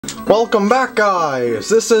Welcome back, guys!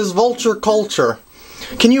 This is Vulture Culture.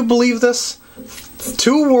 Can you believe this?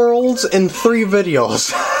 2 worlds in 3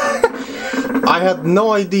 videos. I had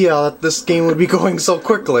no idea that this game would be going so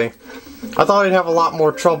quickly. I thought I'd have a lot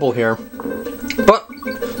more trouble here. But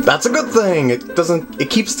that's a good thing. It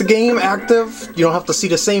keeps the game active. You don't have to see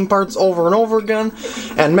the same parts over and over again.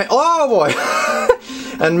 And oh boy!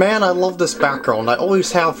 And man, I love this background. I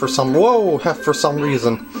always have for some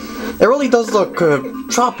reason. It really does look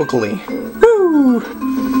tropically. Woo!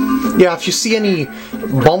 Yeah, if you see any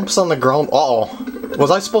bumps on the ground... Uh-oh. Was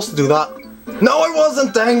I supposed to do that? No, I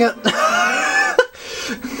wasn't, dang it!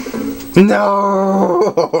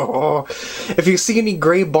 No! If you see any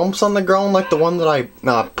gray bumps on the ground, like the one that I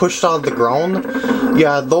pushed out of the ground,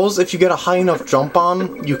 yeah, those, if you get a high enough jump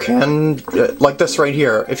on, you can, like this right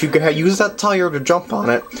here, if you can use that tire to jump on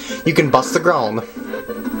it, you can bust the ground.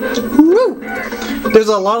 Woo! There's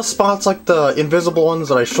a lot of spots like the invisible ones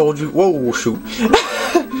that I showed you. Whoa, shoot.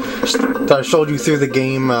 That I showed you through the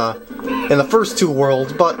game in the first 2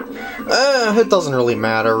 worlds, but it doesn't really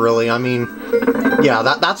matter, really. I mean, yeah,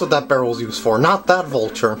 that's what that barrel's used for, not that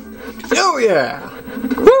vulture. Oh yeah!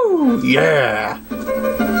 Woo! Yeah!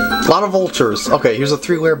 A lot of vultures. Okay, here's a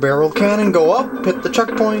 3-layer barrel cannon. Go up, hit the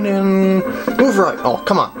checkpoint, and move right. Oh,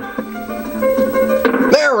 come on.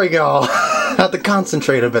 There we go! Had to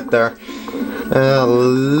concentrate a bit there.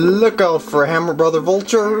 Look out for Hammer Brother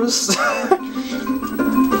vultures!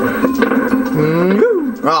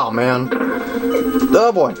 Oh man.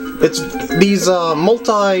 Oh boy. It's these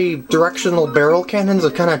multi-directional barrel cannons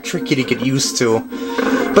are kind of tricky to get used to.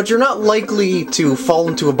 But you're not likely to fall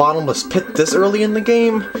into a bottomless pit this early in the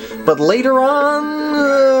game. But later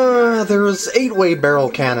on, there's 8-way barrel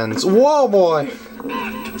cannons. Whoa boy!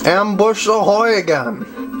 Ambush ahoy again!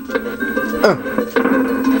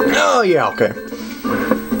 Oh yeah, okay.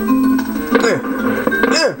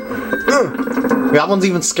 That one's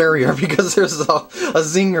even scarier because there's a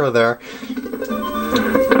zinger there.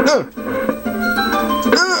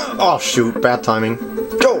 Oh shoot, bad timing.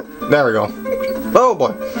 Go! There we go. Oh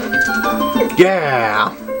boy.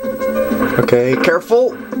 Yeah! Okay,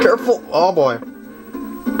 careful, careful. Oh boy.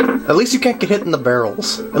 At least you can't get hit in the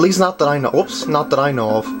barrels. At least not that I know. Whoops, not that I know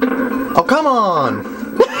of. Oh, come on!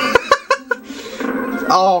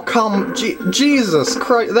 Oh, Jesus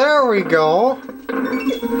Christ. There we go.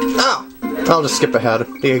 Ah! I'll just skip ahead.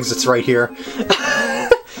 The exit's right here. I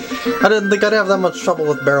didn't think I'd have that much trouble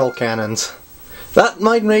with barrel cannons. That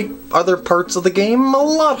might make other parts of the game a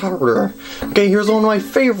lot harder. Okay, here's one of my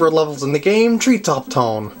favorite levels in the game, Treetop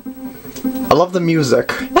Tone. I love the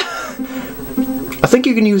music. I think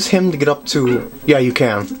you can use him to get up to... Yeah, you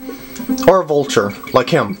can. Or a vulture, like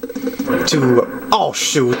him. To... Oh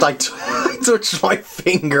shoot, I twitched my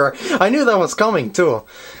finger. I knew that was coming, too.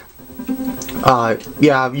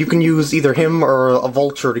 Yeah, you can use either him or a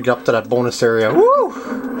vulture to get up to that bonus area. Woo!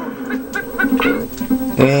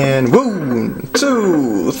 And 1,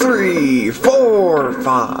 2, 3, 4,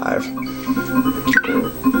 5.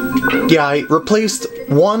 Yeah, I replaced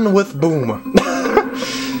 1 with boom.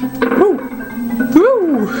 Woo!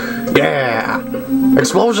 Woo! Yeah!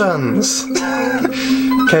 Explosions!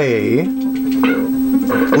 K.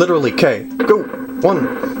 Literally K. Go!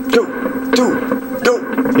 1, 2, 2, go!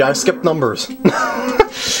 Yeah, I skipped numbers.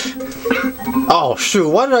 Oh shoot,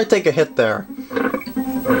 why did I take a hit there?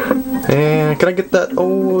 And can I get that?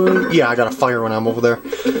 Oh, yeah, I got a fire when I'm over there.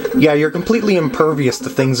 Yeah, you're completely impervious to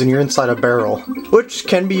things and you're inside a barrel, which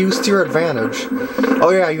can be used to your advantage.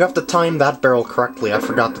 Oh yeah, you have to time that barrel correctly. I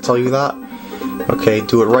forgot to tell you that. Okay,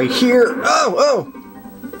 do it right here. Oh!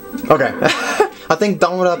 Okay. I think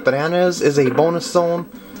down where that banana is a bonus zone.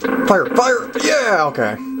 Fire! Fire! Yeah!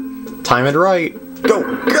 Okay. Time it right. Go!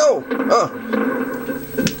 Go!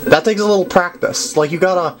 That takes a little practice. Like, you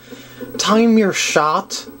gotta time your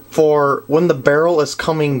shot for when the barrel is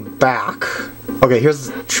coming back. Okay, here's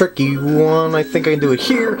the tricky one. I think I can do it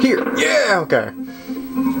here. Here! Yeah! Okay.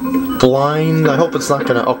 Blind. I hope it's not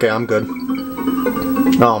gonna... Okay, I'm good.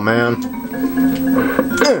 Oh, man.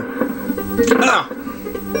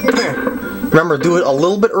 Remember, do it a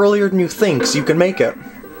little bit earlier than you think so you can make it.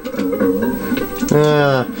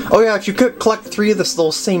 Oh yeah, if you could collect 3 of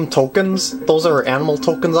those same tokens, those are animal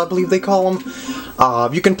tokens I believe they call them,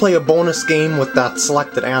 you can play a bonus game with that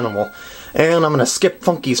selected animal. And I'm gonna skip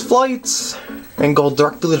Funky's flights and go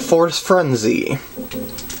directly to Forest Frenzy.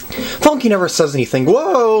 Funky never says anything,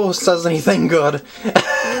 says anything good.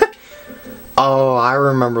 Oh, I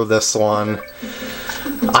remember this one.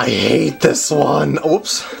 I hate this one.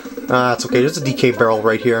 Oops. That's okay, there's a DK barrel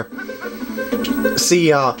right here.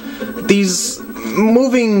 See, these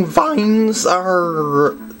moving vines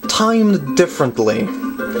are timed differently.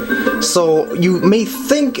 So you may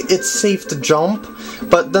think it's safe to jump,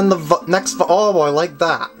 but then the next... Oh boy, like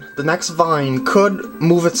that. The next vine could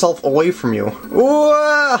move itself away from you.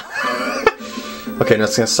 Okay, now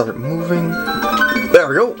it's gonna start moving. There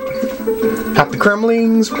we go. Happy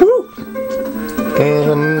Kremlings. Woo!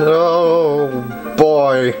 And oh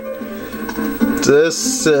boy.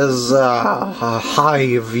 This is a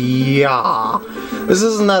hive, yeah. This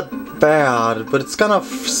isn't that bad, but it's kind of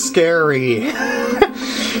scary.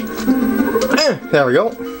 There we go.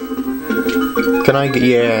 Can I get...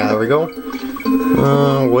 Yeah, there we go.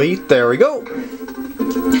 Wait, there we go.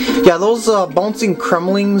 Yeah, those bouncing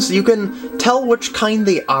Kremlings, you can tell which kind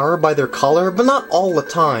they are by their color, but not all the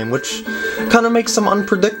time, which kind of makes them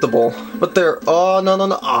unpredictable. But they're... Oh, no, no,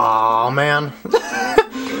 no. Aw, man.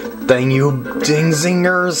 Dang you, ding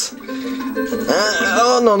zingers.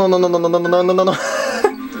 Oh, no, no, no, no, no, no, no, no, no, no.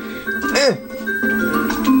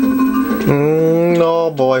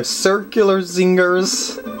 Oh boy, circular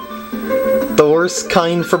zingers. The worst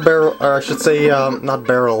kind for barrel, or I should say, not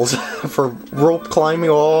barrels, for rope climbing.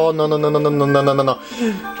 Oh, no, no, no, no, no, no, no, no, no, no.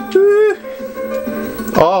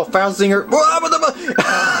 Oh, fast zinger.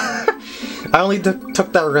 I only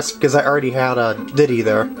took that risk because I already had a Diddy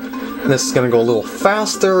there. And this is gonna go a little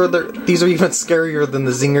faster. These are even scarier than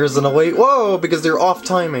the zingers in a way. Whoa, because they're off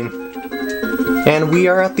timing. And we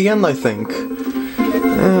are at the end, I think.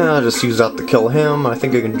 I'll just use that to kill him. I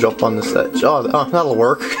think I can jump on this edge. Oh, that'll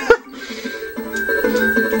work.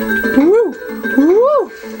 Woo!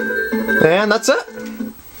 Woo! And that's it.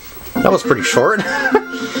 That was pretty short.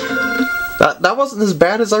 That wasn't as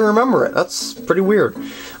bad as I remember it. That's pretty weird.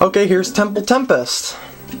 Okay, here's Tempest.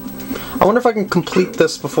 I wonder if I can complete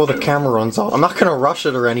this before the camera runs out. I'm not gonna rush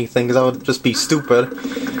it or anything, because that would just be stupid.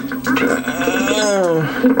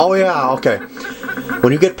 Oh yeah, okay.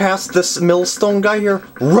 When you get past this millstone guy here,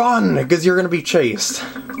 run! Because you're gonna be chased.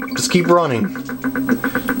 Just keep running.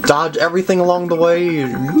 Dodge everything along the way.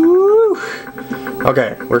 Woo!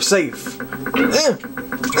 Okay, we're safe.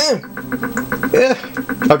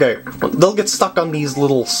 Okay, well, they'll get stuck on these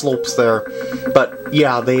little slopes there. But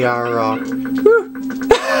yeah, they are...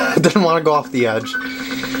 Didn't want to go off the edge.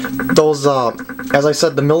 Those, as I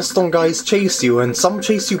said, the millstone guys chase you, and some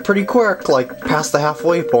chase you pretty quick, like past the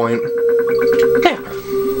halfway point.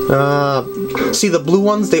 See, the blue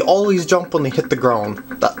ones, they always jump when they hit the ground.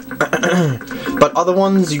 But other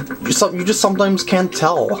ones, you just sometimes can't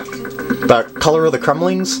tell. The color of the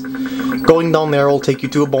Kremlings, going down there will take you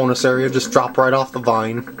to a bonus area, just drop right off the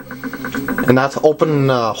vine. And that open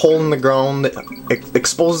hole in the ground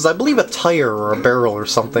exposes, I believe, a tire or a barrel or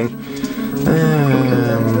something.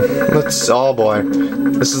 Oh boy,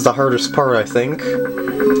 this is the hardest part, I think.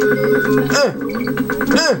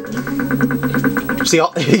 See,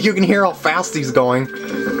 you can hear how fast he's going.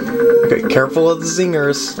 Okay, careful of the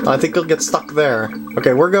zingers. I think he'll get stuck there.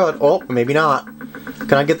 Okay, we're good. Oh, maybe not.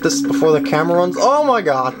 Can I get this before the camera runs? Oh my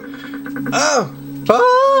god! Oh!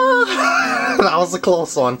 Ah! That was a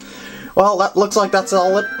close one. Well, that looks like that's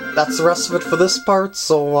all it. That's the rest of it for this part,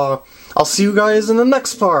 so I'll see you guys in the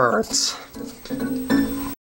next part.